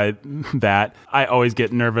tempted by that, I always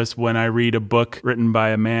get nervous when I read a book written by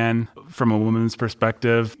a man from a woman's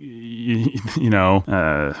perspective. What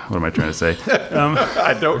am I trying to say?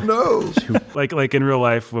 I don't know. Like in real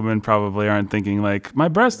life, women probably aren't thinking like, my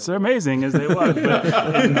breasts are amazing as they look.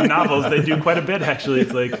 But in novels, they do quite a bit, actually.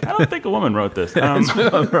 It's like, I don't think a woman wrote this.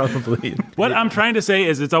 Probably. What I'm trying to say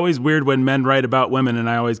is it's always weird when men write about women, and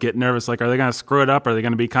I always get nervous. Like, are they going to screw it up? Are they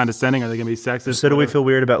going to be condescending? Are they going to be sexist? So do we feel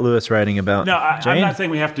weird about Lewis writing about Jane? I'm not saying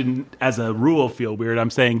we have to, as a rule, feel weird. I'm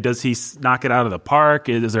saying, does he knock it out of the park?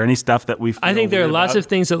 Is there any stuff that we feel I think there are lots of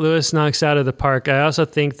things that Lewis knocks out of the park. I also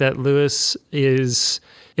think that Lewis is...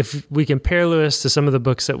 If we compare Lewis to some of the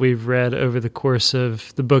books that we've read over the course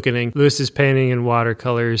of the bookening, Lewis is painting in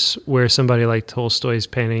watercolors where somebody like Tolstoy is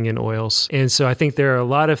painting in oils. And so I think there are a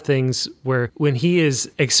lot of things where when he is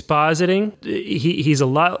expositing, he's a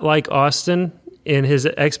lot like Austen in his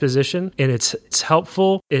exposition, and it's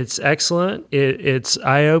helpful, it's excellent, it's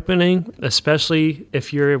eye-opening, especially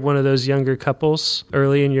if you're one of those younger couples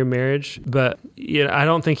early in your marriage. But I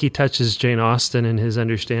don't think he touches Jane Austen in his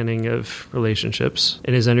understanding of relationships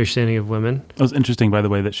and his understanding of women. It was interesting, by the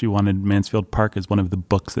way, that she wanted Mansfield Park as one of the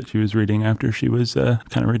books that she was reading after she was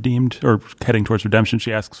kind of redeemed or heading towards redemption.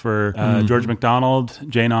 She asks for George MacDonald,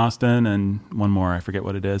 Jane Austen, and one more. I forget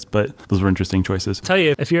what it is, but those were interesting choices. I'll tell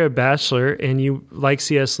you, if you're a bachelor and you like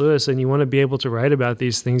C.S. Lewis and you want to be able to write about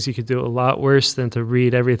these things, you could do a lot worse than to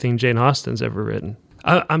read everything Jane Austen's ever written.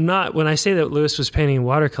 I'm not, when I say that Lewis was painting in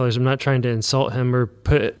watercolors, I'm not trying to insult him or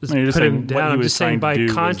put him down. I'm just saying by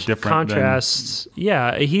contrast,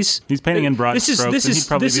 he's painting in broad strokes. This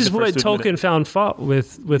is what Tolkien found fault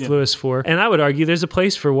with Lewis for. And I would argue there's a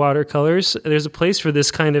place for watercolors. There's a place for this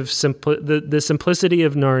kind of the simplicity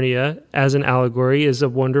of Narnia as an allegory is a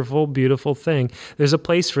wonderful, beautiful thing. There's a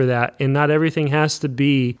place for that, and not everything has to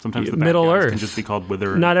be sometimes the Middle Earth. Can just be called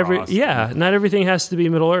Wither. Not everything has to be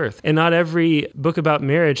Middle Earth, and not every book about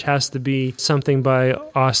marriage has to be something by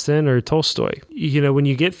Austen or Tolstoy. When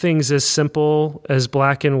you get things as simple, as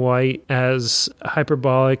black and white, as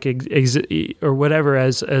hyperbolic, or whatever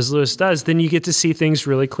as Lewis does, then you get to see things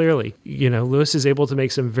really clearly. Lewis is able to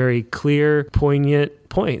make some very clear, poignant,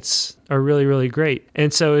 points are really, really great.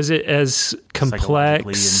 And so is it as complex?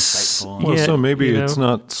 Insightful. Well, so maybe you know? it's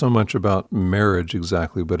not so much about marriage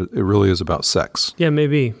exactly, but it really is about sex. Yeah,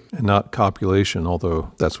 maybe. And not copulation,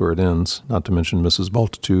 although that's where it ends, not to mention Mrs.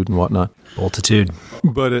 Multitude and whatnot. Multitude.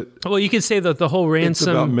 But Well, you could say that the whole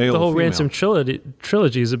ransom, male the whole and female. ransom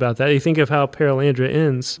trilogy is about that. You think of how Perelandra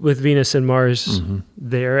ends with Venus and Mars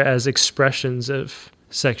there as expressions of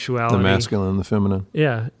sexuality, the masculine and the feminine.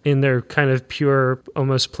 yeah, in their kind of pure,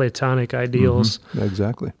 almost Platonic ideals. Yeah,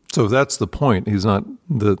 exactly. So that's the point. He's not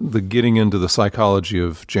the getting into the psychology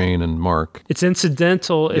of Jane and Mark. It's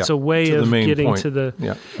incidental. It's Yeah, a way to the of main getting point. to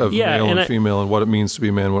the of male and I- female and what it means to be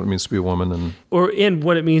a man, what it means to be a woman, and in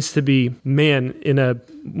what it means to be man in a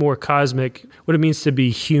more cosmic, what it means to be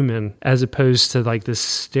human, as opposed to like this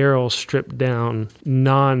sterile, stripped down,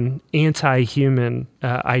 anti-human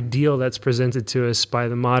ideal that's presented to us by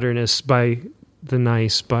the modernists, by the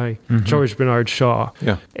nice, by George Bernard Shaw.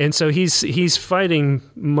 Yeah. And so he's fighting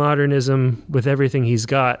modernism with everything he's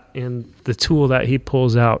got, and the tool that he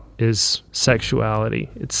pulls out is sexuality.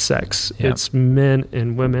 It's sex. Yeah. It's men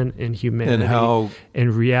and women and humanity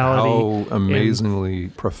and reality. how amazingly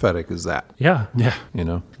prophetic is that? Yeah. You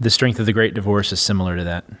know, The Strength of the Great Divorce is similar to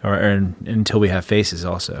that, or Until We Have Faces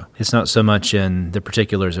also. It's not so much in the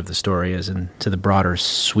particulars of the story as in to the broader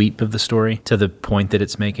sweep of the story, to the point that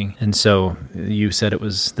it's making. And so you said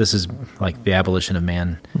this is like the abolition of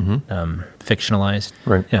man, fictionalized.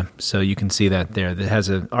 Right. Yeah. So you can see that there. That has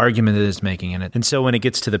an argument that it's making in it. And so when it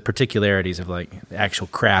gets to the particularities of like the actual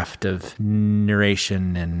craft of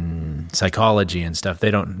narration and psychology and stuff,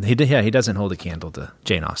 he doesn't hold a candle to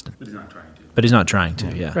Jane Austen. But he's not trying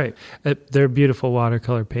to. Yeah. Right. They're beautiful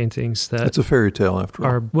watercolor paintings that it's a fairy tale after all.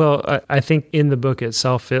 are, well, I think in the book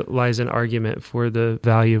itself, it lies an argument for the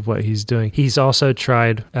value of what he's doing. He's also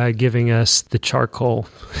tried giving us the charcoal,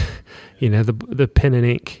 the pen and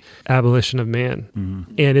ink abolition of man.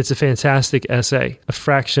 And it's a fantastic essay. A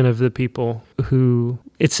fraction of the people who,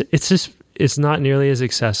 it's not nearly as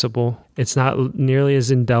accessible. It's not nearly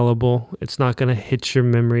as indelible. It's not going to hit your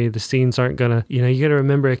memory. The scenes aren't going to, you got to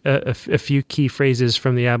remember a few key phrases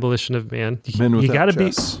from the abolition of man. Men without you gotta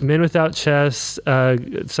chess. be men without chess,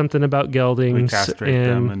 something about geldings. Castrate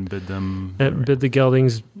them and bid them. Bid the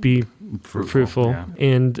geldings be fruitful. Yeah.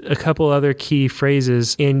 And a couple other key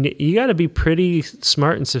phrases. And you got to be pretty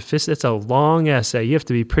smart and sophisticated. It's a long essay. You have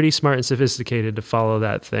to be pretty smart and sophisticated to follow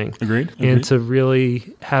that thing. Agreed. And to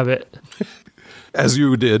really have it. As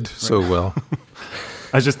you did so well.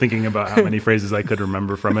 I was just thinking about how many phrases I could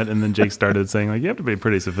remember from it, and then Jake started saying, like, you have to be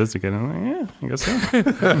pretty sophisticated. I'm like, yeah, I guess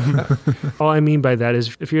so. All I mean by that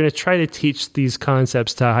is if you're going to try to teach these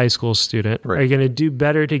concepts to a high school student, Right. are you going to do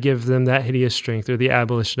better to give them that hideous strength or the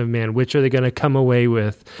abolition of man? Which are they going to come away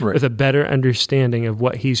with a better understanding of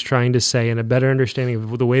what he's trying to say and a better understanding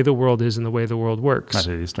of the way the world is and the way the world works? Not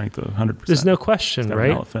hideous strength of 100%. There's no question, It's got right?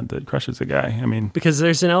 An elephant that crushes a guy. I mean, Because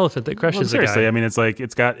there's an elephant that crushes a seriously, guy. I mean, it's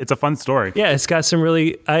a fun story. Yeah, it's got some really.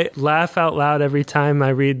 I laugh out loud every time I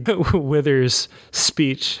read Withers'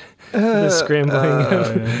 speech. The scrambling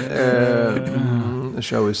of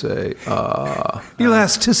Shall we say,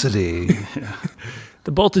 elasticity.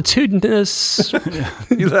 the multitudinous.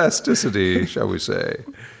 Elasticity, shall we say.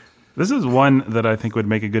 This is one that I think would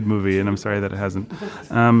make a good movie, and I'm sorry that it hasn't.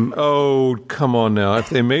 Oh, come on now. If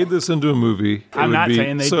they made this into a movie, it I'm would not be,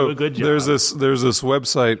 saying they do a good job. There's this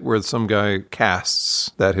website where some guy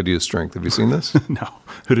casts that hideous strength. Have you seen this? No.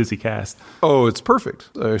 Who does he cast? Oh, it's perfect,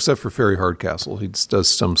 except for Fairy Hardcastle. He does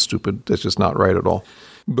some stupid that's just not right at all.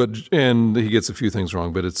 And he gets a few things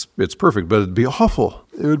wrong, but it's perfect. But it'd be awful.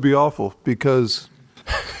 It would be awful because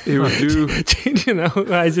it would do.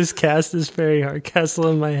 I just cast this Fairy Hardcastle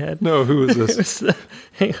in my head. No, who is this? It was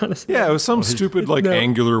hang on a second. Yeah, it was some stupid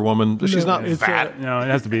angular woman. She's not it's fat. No, it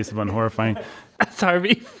has to be someone horrifying. It's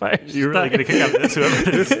Harvey Firestein. You're really going to kick out this, whoever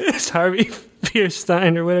it is. It's Harvey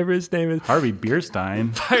Bierstein or whatever his name is. Harvey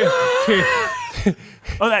Bierstein.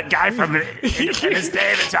 Oh, that guy from Independence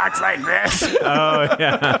Day that talks like this. Oh,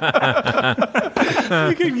 yeah.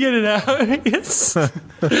 You can get it out. Yes.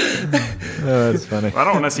 That's funny. I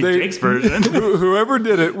don't want to see Jake's version. Whoever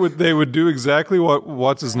did it, they would do exactly what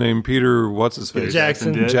what's his name, Peter, what's his face,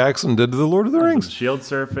 Jackson did. Jackson did to the Lord of the Rings. Shield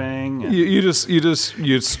surfing. And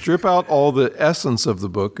You strip out all the essence of the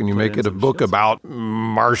book and you make in it a some book shit. about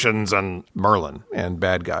Martians and Merlin and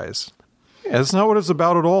bad guys. That's not what it's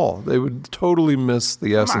about at all. They would totally miss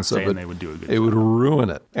the essence of it. They would do a good It would ruin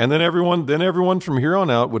it. And then everyone from here on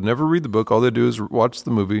out would never read the book. All they do is watch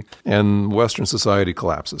the movie, and Western society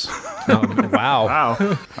collapses. Wow.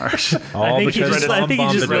 Harsh. I think he just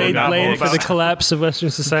laid for the collapse of Western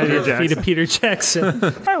society at the feet of Peter Jackson.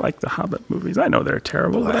 I like the Hobbit movies. I know they're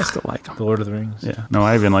terrible, but I still like them. The Lord of the Rings. Yeah. No,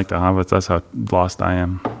 I even like the Hobbits. That's how lost I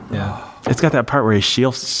am. Yeah. It's got that part where he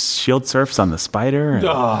shield surfs on the spider.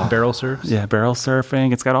 And, Barrel surfs? yeah, barrel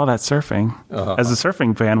surfing. It's got all that surfing. As a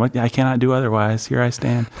surfing fan, I cannot do otherwise. Here I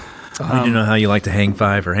stand. I do know how you like to hang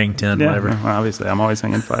 5 or hang 10, whatever. Well, obviously, I'm always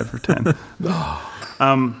hanging 5 or 10.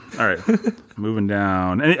 All right, moving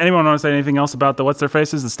down. Anyone want to say anything else about the what's their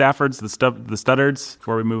faces, the Staffords, the Studdards,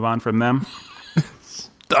 before we move on from them?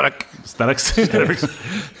 Studdocks.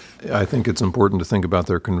 I think it's important to think about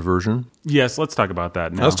their conversion. Yes, let's talk about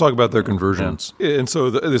that now. Let's talk about their conversions. Yeah. And so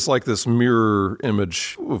it's like this mirror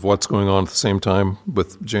image of what's going on at the same time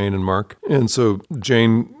with Jane and Mark. And so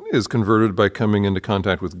Jane is converted by coming into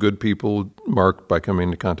contact with good people, Mark by coming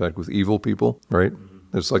into contact with evil people, right?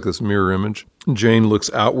 It's like this mirror image. Jane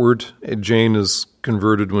looks outward. Jane is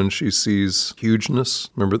converted when she sees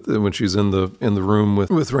hugeness. Remember when she's in the room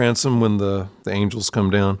with Ransom when the angels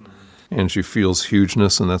come down? And she feels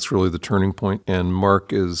hugeness, and that's really the turning point. And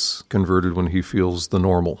Mark is converted when he feels the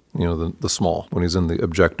normal, the small, when he's in the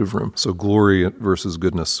objective room. So glory versus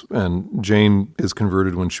goodness. And Jane is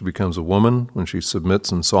converted when she becomes a woman, when she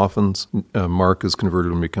submits and softens. Mark is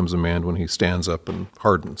converted when he becomes a man, when he stands up and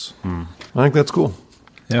hardens. I think that's cool.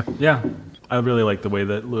 Yeah. I really like the way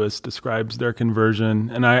that Lewis describes their conversion.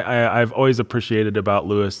 And I've always appreciated about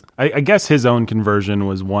Lewis, I guess his own conversion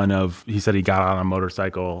was one of, he said he got on a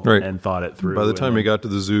motorcycle and thought it through. By the time he got to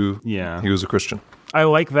the zoo, he was a Christian. I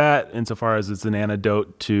like that insofar as it's an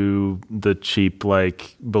antidote to the cheap,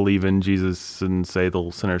 believe in Jesus and say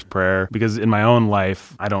the sinner's prayer. Because in my own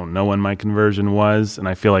life, I don't know when my conversion was. And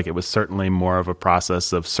I feel like it was certainly more of a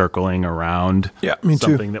process of circling around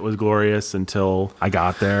something that was glorious until I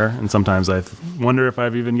got there. And sometimes I wonder if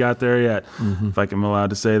I've even got there yet. If I'm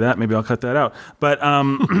allowed to say that, maybe I'll cut that out. But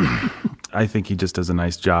I think he just does a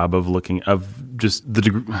nice job of looking of just the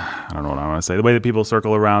degree. I don't know what I want to say. The way that people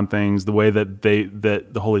circle around things, the way that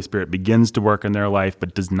that the Holy Spirit begins to work in their life,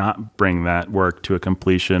 but does not bring that work to a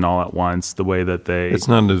completion all at once. The way that it's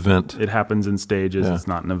not an event. It happens in stages. Yeah. It's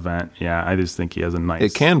not an event. Yeah, I just think he has a nice.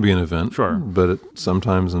 It can be an event, sure, but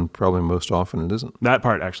sometimes and probably most often it isn't. That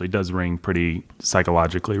part actually does ring pretty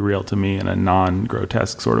psychologically real to me in a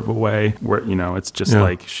non-grotesque sort of a way, where it's just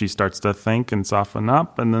like she starts to think and soften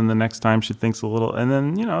up, and then the next time she thinks a little, and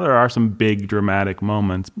then there are some big dramatic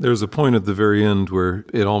moments. There's a point at the very end where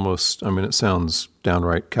it almost, it sounds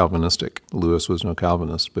downright Calvinistic. Lewis was no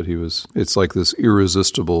Calvinist, but it's like this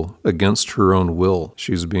irresistible, against her own will.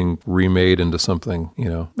 She's being remade into something,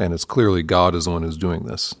 and it's clearly God is the one who's doing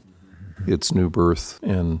this. It's new birth.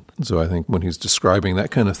 And so I think when he's describing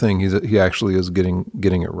that kind of thing, he actually is getting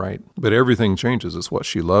it right. But everything changes. It's what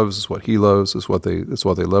she loves, it's what he loves, it's what they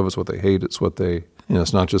love, it's what they hate, it's what they,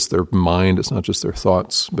 it's not just their mind, it's not just their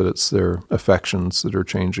thoughts, but it's their affections that are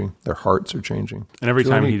changing. Their hearts are changing. And every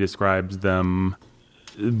time he describes them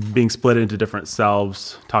being split into different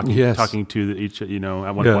selves, talking to each, at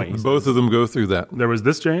one point. Both of them go through that. There was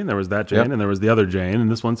this Jane, there was that Jane, and there was the other Jane,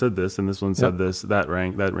 and this one said this, and this one said this. That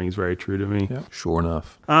rings very true to me. Yep. Sure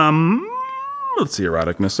enough. Let's see,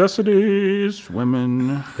 erotic necessities,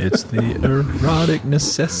 women. It's the erotic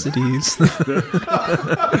necessities.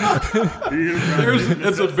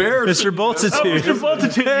 It's a bear. Mr. Multitude. Oh, Mr.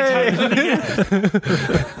 Multitude. Hey.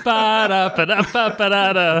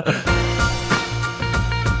 Ba-da-ba-da-ba-ba-da-da.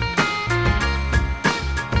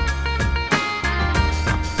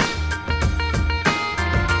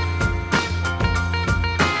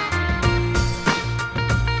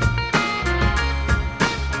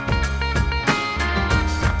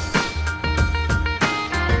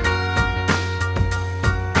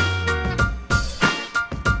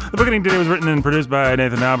 The Bookending today was written and produced by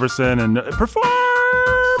Nathan Alberson and performed.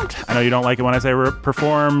 I know you don't like it when I say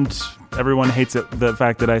performed. Everyone hates it, the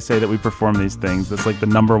fact that I say that we perform these things. That's like the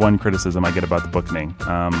number one criticism I get about the Bookending.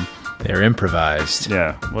 They're improvised.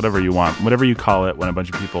 Yeah, whatever you want. Whatever you call it when a bunch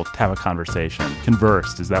of people have a conversation.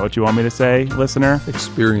 Conversed. Is that what you want me to say, listener?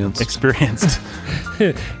 Experienced.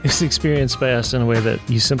 It's experienced by us in a way that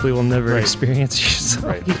you simply will never experience yourself.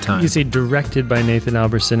 Right. You say directed by Nathan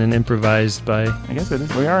Alberson and improvised by... I guess it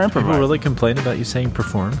is. We are improvised. People really complain about you saying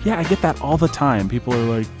performed? Yeah, I get that all the time. People are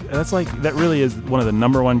like, that really is one of the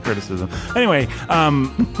number one criticisms. Anyway,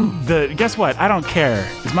 guess what? I don't care.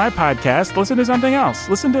 It's my podcast. Listen to something else.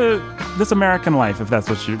 Listen to This American Life, if that's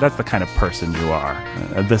that's the kind of person you are.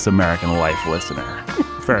 This American Life listener.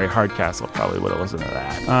 Ferry Hardcastle probably would have listened to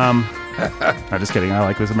that. I'm just kidding. I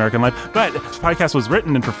like This American Life. But this podcast was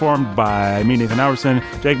written and performed by me, Nathan Alberson,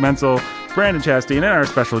 Jake Menzel, Brandon Chastain, and our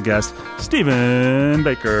special guest, Stephen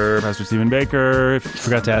Baker. Pastor Stephen Baker.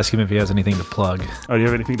 Forgot to ask him if he has anything to plug. Oh, do you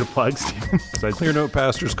have anything to plug, Stephen?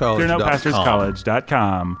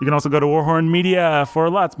 ClearNotePastorsCollege.com. You can also go to Warhorn Media for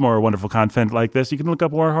lots more wonderful content like this. You can look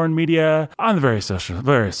up Warhorn Media on the very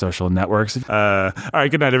social networks. All right,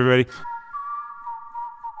 good night, everybody.